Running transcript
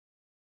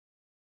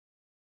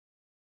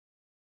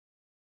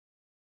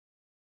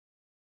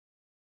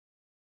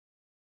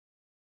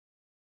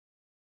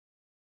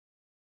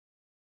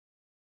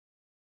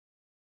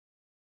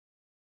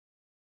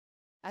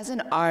As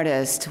an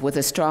artist with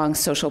a strong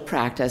social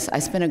practice, I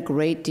spent a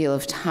great deal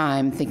of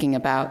time thinking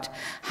about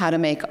how to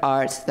make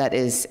art that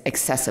is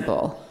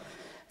accessible,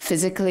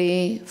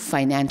 physically,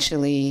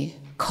 financially,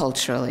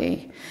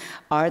 culturally.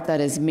 Art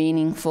that is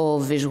meaningful,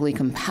 visually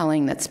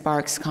compelling, that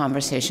sparks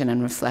conversation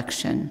and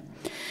reflection.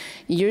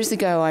 Years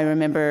ago, I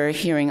remember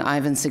hearing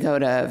Ivan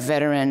Segota,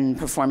 veteran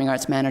performing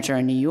arts manager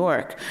in New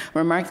York,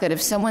 remark that if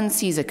someone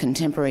sees a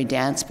contemporary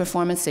dance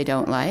performance they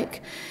don't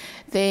like,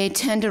 they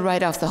tend to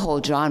write off the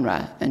whole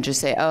genre and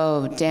just say,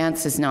 oh,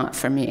 dance is not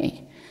for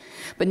me.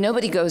 But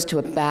nobody goes to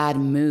a bad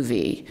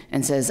movie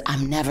and says,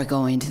 I'm never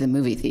going to the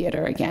movie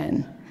theater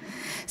again.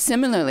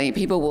 Similarly,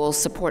 people will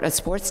support a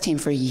sports team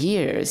for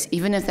years,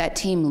 even if that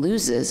team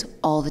loses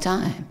all the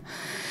time.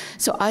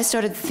 So I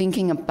started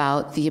thinking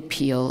about the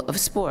appeal of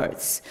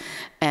sports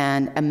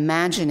and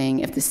imagining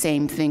if the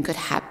same thing could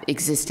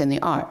exist in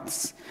the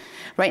arts.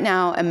 Right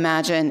now,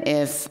 imagine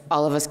if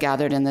all of us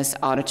gathered in this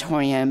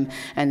auditorium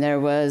and there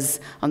was,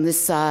 on this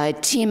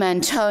side, Team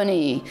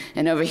Antoni,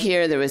 and over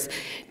here there was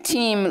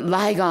Team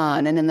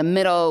Ligon, and in the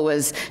middle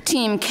was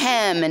Team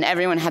Chem, and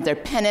everyone had their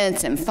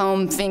pennants and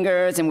foam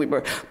fingers, and we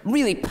were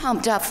really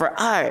pumped up for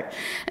art.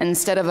 And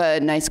instead of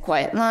a nice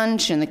quiet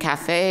lunch in the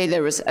cafe,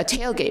 there was a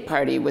tailgate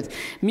party with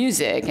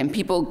music and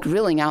people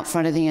grilling out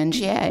front of the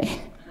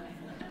NGA.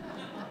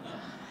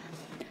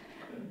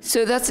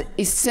 So that's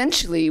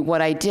essentially what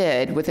I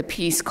did with a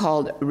piece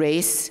called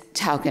Race,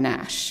 Talc and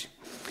Ash.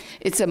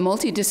 It's a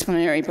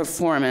multidisciplinary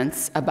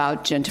performance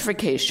about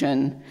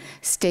gentrification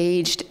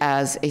staged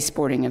as a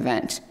sporting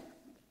event.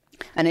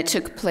 And it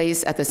took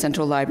place at the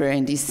Central Library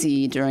in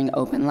DC during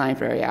open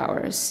library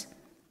hours.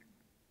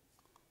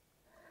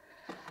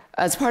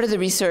 As part of the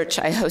research,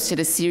 I hosted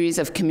a series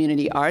of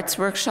community arts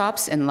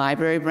workshops in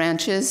library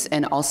branches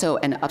and also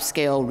an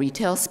upscale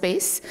retail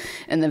space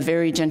in the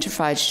very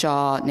gentrified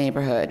Shaw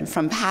neighborhood.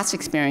 From past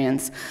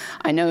experience,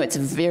 I know it's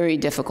very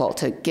difficult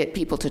to get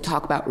people to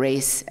talk about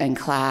race and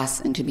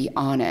class and to be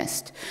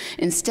honest.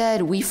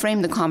 Instead, we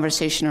framed the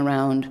conversation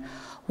around,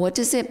 what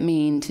does it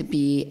mean to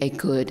be a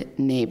good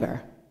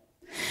neighbor?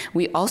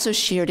 We also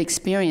shared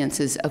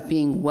experiences of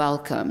being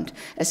welcomed,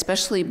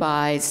 especially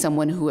by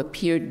someone who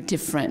appeared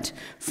different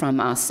from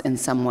us in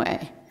some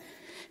way.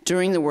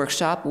 During the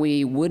workshop,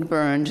 we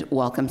wood-burned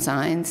welcome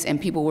signs,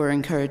 and people were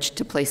encouraged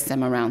to place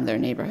them around their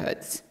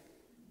neighborhoods.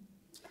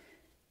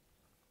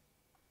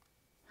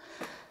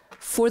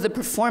 For the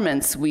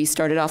performance, we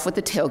started off with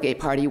the tailgate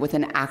party with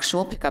an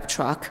actual pickup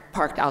truck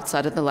parked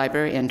outside of the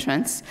library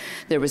entrance.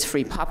 There was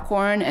free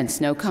popcorn and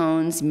snow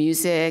cones,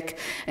 music,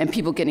 and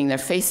people getting their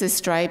faces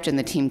striped in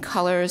the team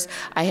colors.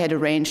 I had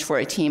arranged for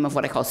a team of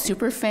what I call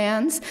super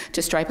fans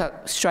to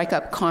strike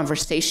up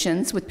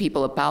conversations with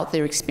people about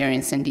their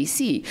experience in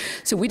DC.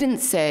 So we didn't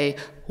say,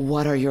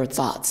 what are your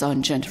thoughts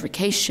on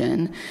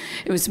gentrification?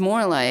 It was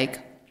more like,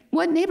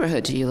 what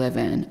neighborhood do you live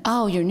in?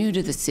 Oh, you're new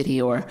to the city,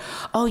 or,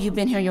 oh, you've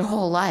been here your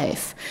whole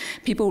life.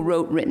 People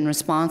wrote written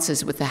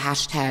responses with the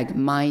hashtag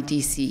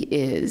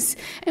MyDCIs,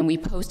 and we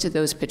posted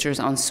those pictures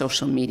on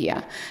social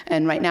media.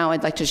 And right now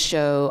I'd like to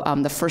show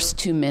the first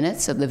 2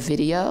 minutes of the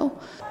video.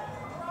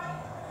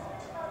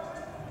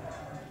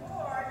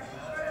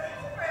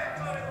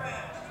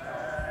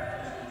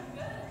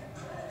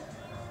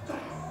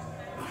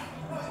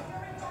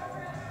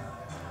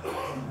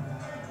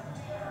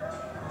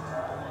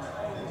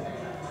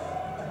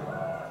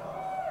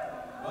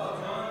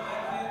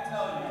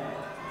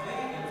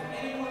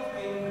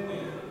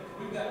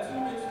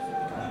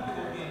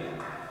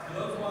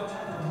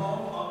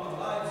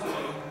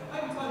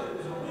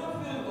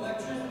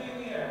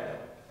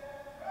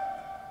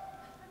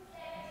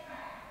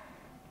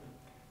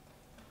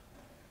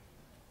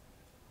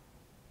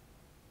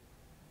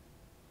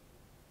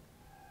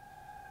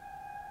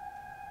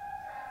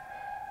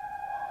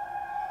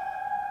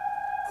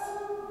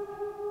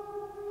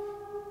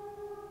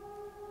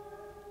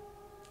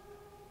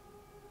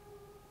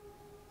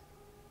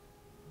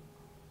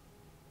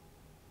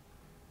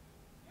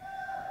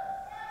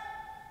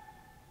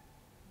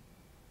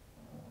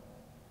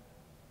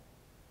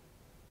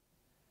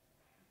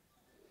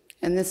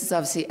 And this is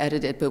obviously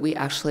edited, but we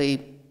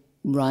actually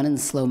run in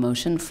slow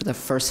motion for the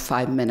first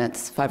 5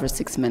 or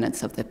 6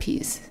 minutes of the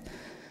piece.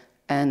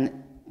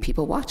 And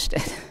people watched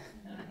it.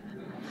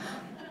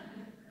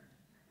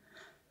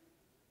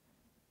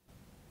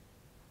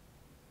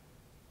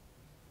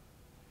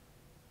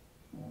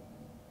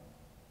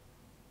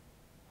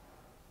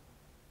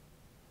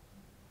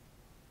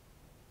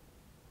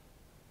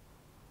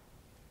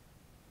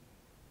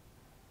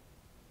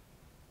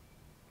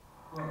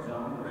 Well,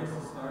 John, the race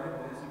has started.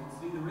 As you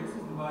can see, the race is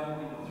divided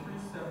into 3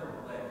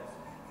 separate legs,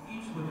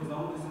 each with its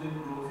own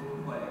distinct rules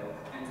of play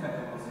and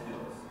technical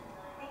skills.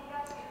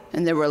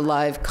 And there were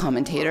live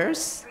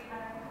commentators.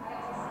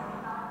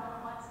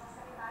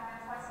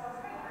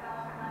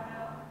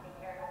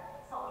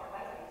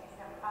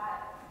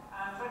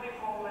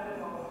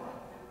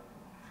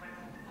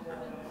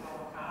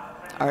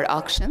 Art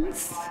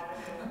auctions.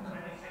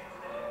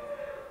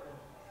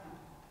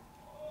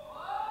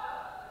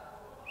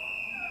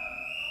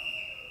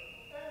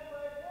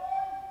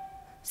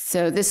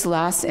 So this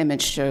last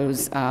image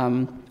shows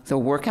the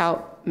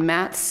workout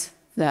mats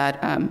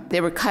that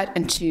they were cut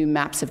into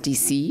maps of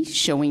DC,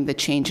 showing the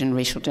change in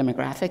racial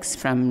demographics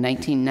from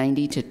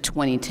 1990 to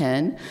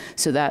 2010.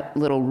 So that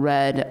little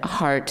red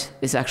heart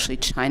is actually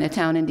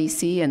Chinatown in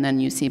DC, and then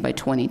you see by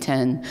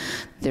 2010,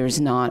 there's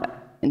no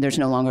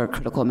longer a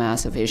critical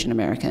mass of Asian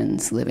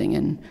Americans living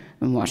in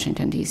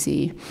Washington,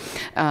 D.C.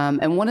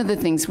 And one of the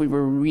things we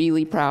were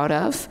really proud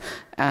of,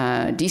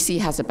 D.C.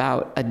 has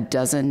about a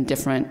dozen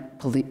different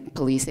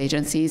police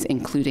agencies,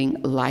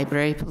 including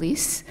library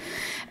police.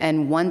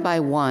 And one by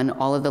one,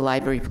 all of the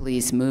library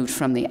police moved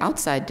from the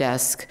outside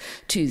desk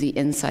to the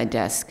inside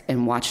desk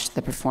and watched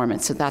the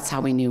performance. So that's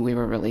how we knew we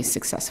were really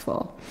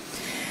successful.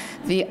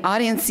 The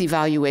audience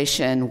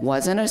evaluation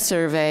wasn't a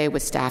survey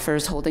with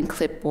staffers holding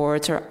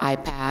clipboards or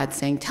iPads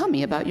saying, "Tell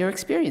me about your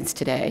experience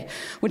today,"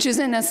 which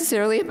isn't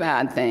necessarily a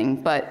bad thing,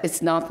 but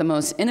it's not the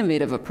most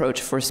innovative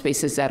approach for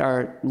spaces that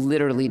are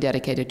literally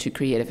dedicated to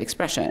creative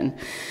expression.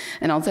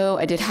 And although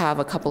I did have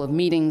a couple of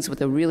meetings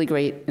with a really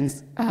great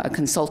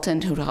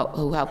consultant who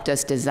helped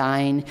us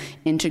design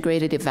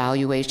integrated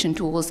evaluation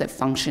tools that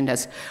functioned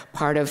as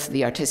part of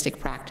the artistic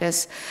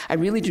practice, I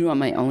really drew on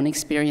my own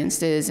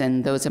experiences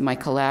and those of my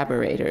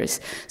collaborators.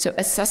 So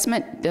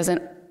assessment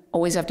doesn't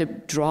always have to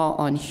draw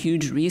on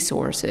huge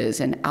resources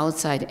and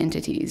outside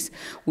entities.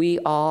 We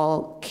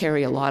all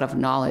carry a lot of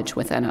knowledge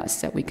within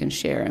us that we can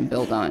share and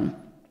build on.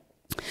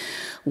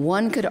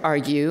 One could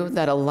argue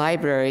that a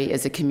library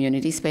is a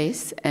community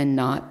space and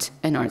not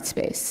an art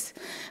space.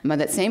 And by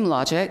that same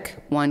logic,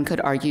 one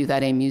could argue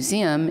that a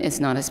museum is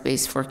not a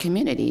space for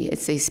community,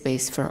 it's a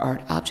space for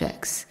art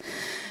objects.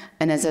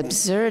 And as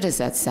absurd as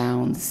that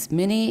sounds,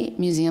 many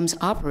museums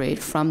operate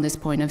from this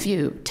point of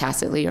view,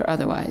 tacitly or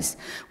otherwise.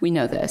 We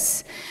know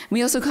this.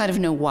 We also kind of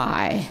know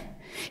why.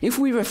 If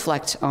we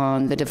reflect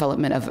on the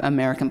development of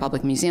American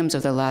public museums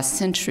over the last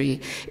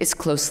century, it's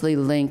closely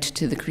linked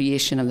to the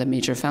creation of the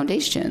major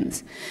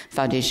foundations.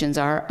 Foundations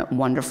are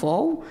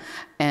wonderful,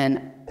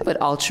 but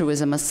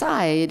altruism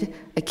aside,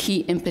 a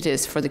key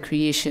impetus for the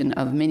creation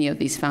of many of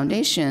these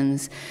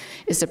foundations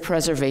is the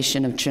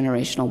preservation of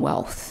generational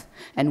wealth,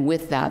 and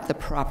with that, the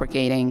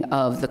propagating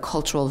of the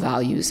cultural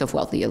values of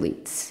wealthy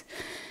elites.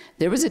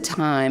 There was a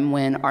time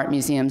when art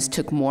museums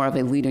took more of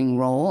a leading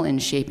role in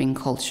shaping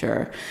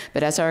culture,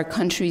 but as our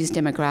country's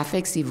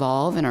demographics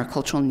evolve and our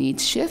cultural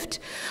needs shift,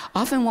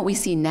 often what we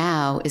see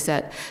now is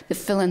that the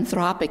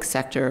philanthropic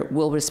sector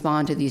will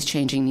respond to these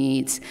changing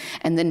needs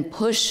and then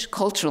push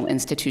cultural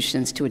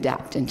institutions to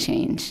adapt and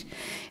change.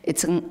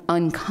 It's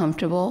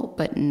uncomfortable,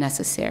 but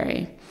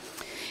necessary.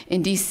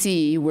 In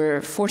DC,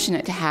 we're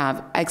fortunate to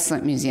have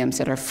excellent museums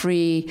that are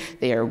free,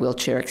 they are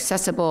wheelchair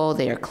accessible,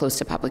 they are close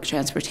to public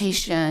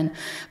transportation,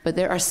 but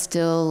there are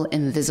still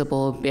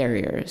invisible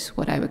barriers,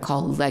 what I would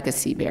call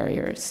legacy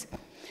barriers.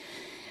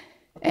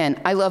 And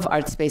I love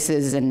art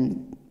spaces,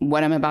 and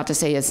what I'm about to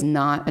say is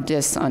not a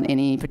diss on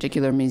any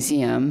particular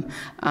museum,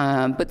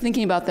 but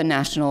thinking about the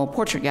National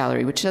Portrait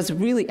Gallery, which does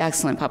really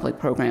excellent public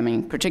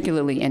programming,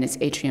 particularly in its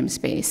atrium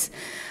space.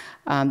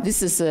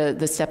 This is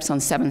the steps on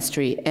 7th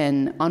Street,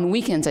 and on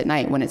weekends at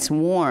night when it's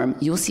warm,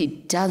 you'll see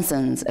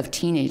dozens of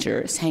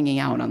teenagers hanging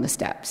out on the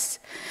steps.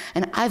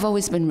 And I've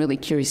always been really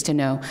curious to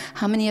know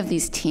how many of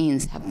these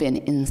teens have been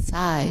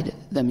inside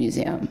the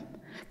museum.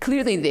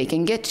 Clearly they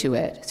can get to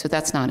it, so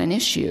that's not an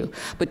issue,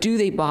 but do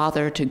they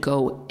bother to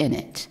go in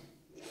it?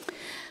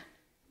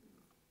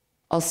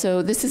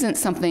 Also, this isn't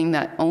something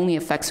that only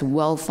affects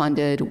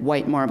well-funded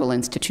white marble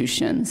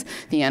institutions.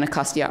 The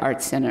Anacostia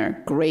Art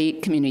Center,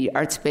 great community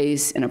art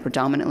space in a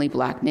predominantly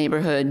Black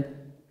neighborhood.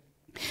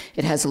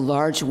 It has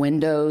large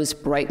windows,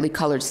 brightly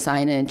colored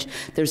signage.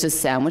 There's a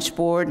sandwich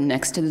board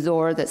next to the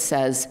door that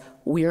says,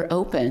 "We're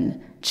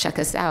open, check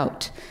us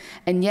out."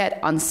 And yet,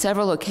 on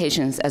several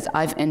occasions as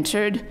I've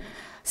entered,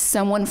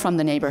 someone from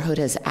the neighborhood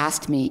has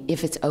asked me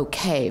if it's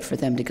okay for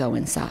them to go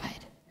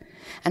inside.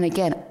 And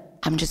again,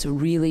 I'm just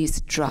really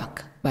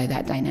struck by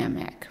that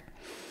dynamic.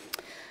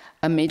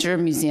 A major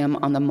museum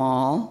on the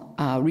mall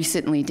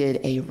recently did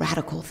a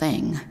radical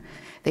thing.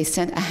 They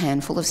sent a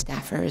handful of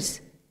staffers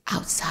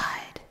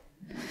outside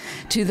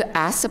to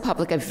ask the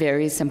public a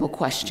very simple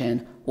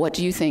question: what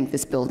do you think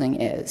this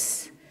building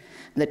is?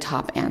 The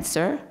top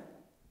answer: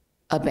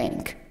 a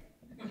bank.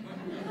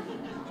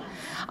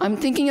 I'm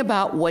thinking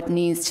about what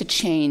needs to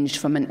change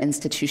from an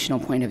institutional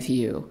point of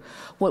view.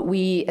 What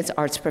we as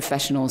arts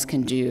professionals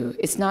can do.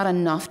 It's not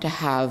enough to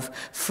have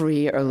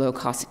free or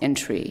low-cost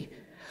entry.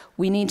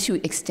 We need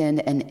to extend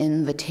an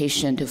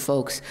invitation to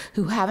folks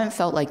who haven't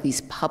felt like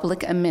these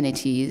public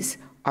amenities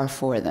are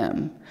for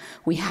them.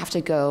 We have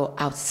to go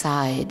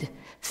outside,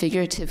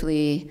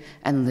 figuratively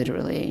and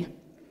literally.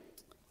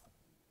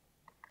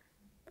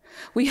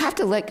 We have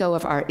to let go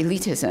of our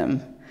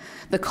elitism.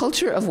 The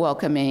culture of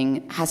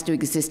welcoming has to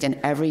exist in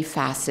every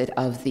facet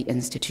of the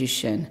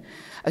institution.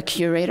 A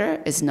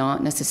curator is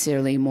not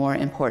necessarily more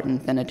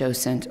important than a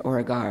docent or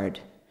a guard.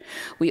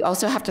 We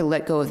also have to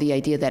let go of the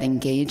idea that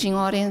engaging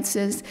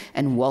audiences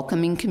and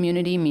welcoming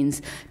community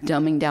means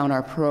dumbing down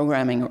our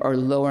programming or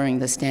lowering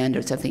the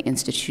standards of the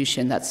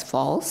institution. That's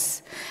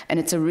false, and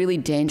it's a really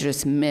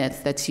dangerous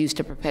myth that's used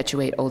to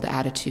perpetuate old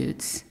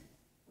attitudes.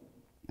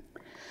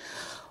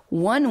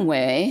 One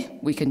way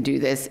we can do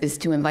this is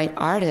to invite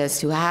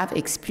artists who have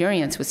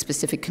experience with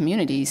specific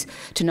communities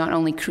to not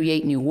only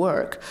create new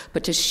work,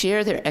 but to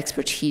share their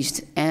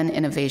expertise and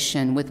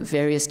innovation with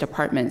various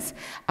departments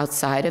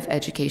outside of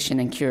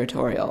education and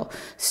curatorial.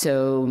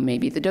 So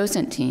maybe the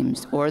docent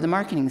teams or the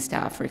marketing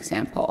staff, for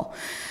example.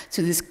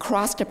 So this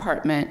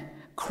cross-department,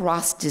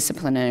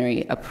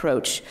 cross-disciplinary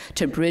approach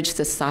to bridge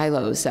the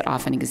silos that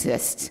often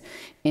exist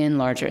in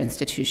larger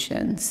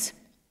institutions.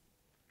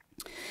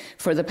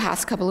 For the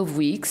past couple of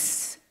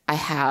weeks, I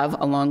have,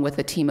 along with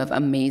a team of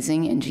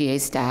amazing NGA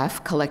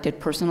staff, collected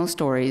personal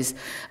stories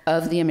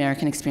of the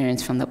American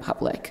experience from the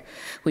public.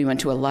 We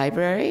went to a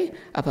library,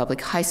 a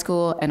public high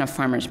school, and a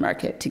farmer's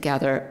market to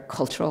gather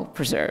cultural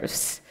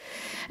preserves.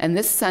 And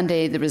this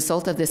Sunday, the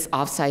result of this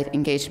offsite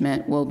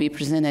engagement will be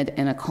presented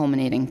in a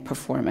culminating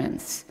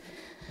performance.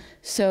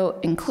 So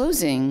in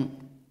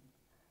closing,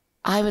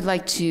 I would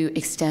like to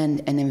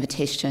extend an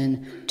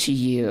invitation to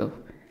you.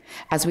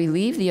 As we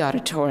leave the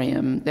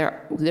auditorium,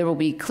 there will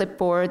be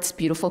clipboards,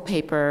 beautiful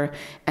paper,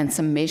 and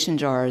some mason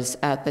jars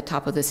at the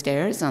top of the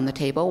stairs on the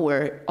table,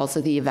 where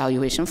also the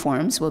evaluation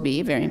forms will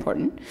be very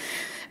important.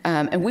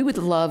 And we would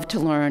love to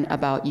learn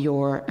about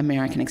your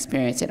American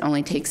experience. It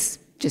only takes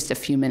just a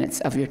few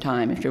minutes of your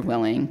time if you're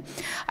willing.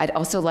 I'd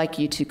also like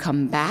you to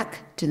come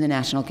back to the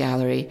National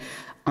Gallery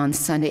on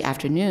Sunday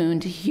afternoon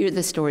to hear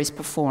the stories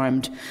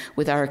performed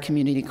with our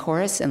community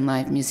chorus and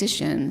live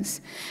musicians.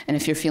 And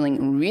if you're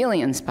feeling really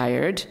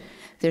inspired,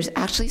 there's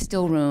actually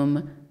still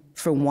room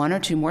for 1 or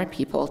 2 more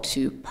people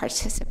to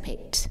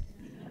participate.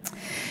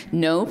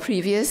 No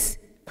previous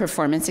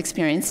performance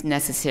experience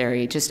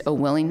necessary, just a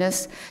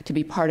willingness to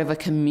be part of a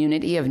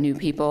community of new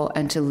people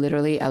and to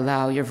literally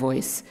allow your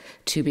voice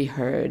to be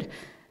heard.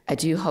 I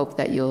do hope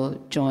that you'll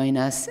join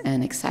us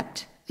and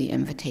accept the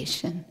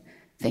invitation.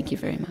 Thank you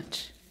very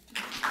much.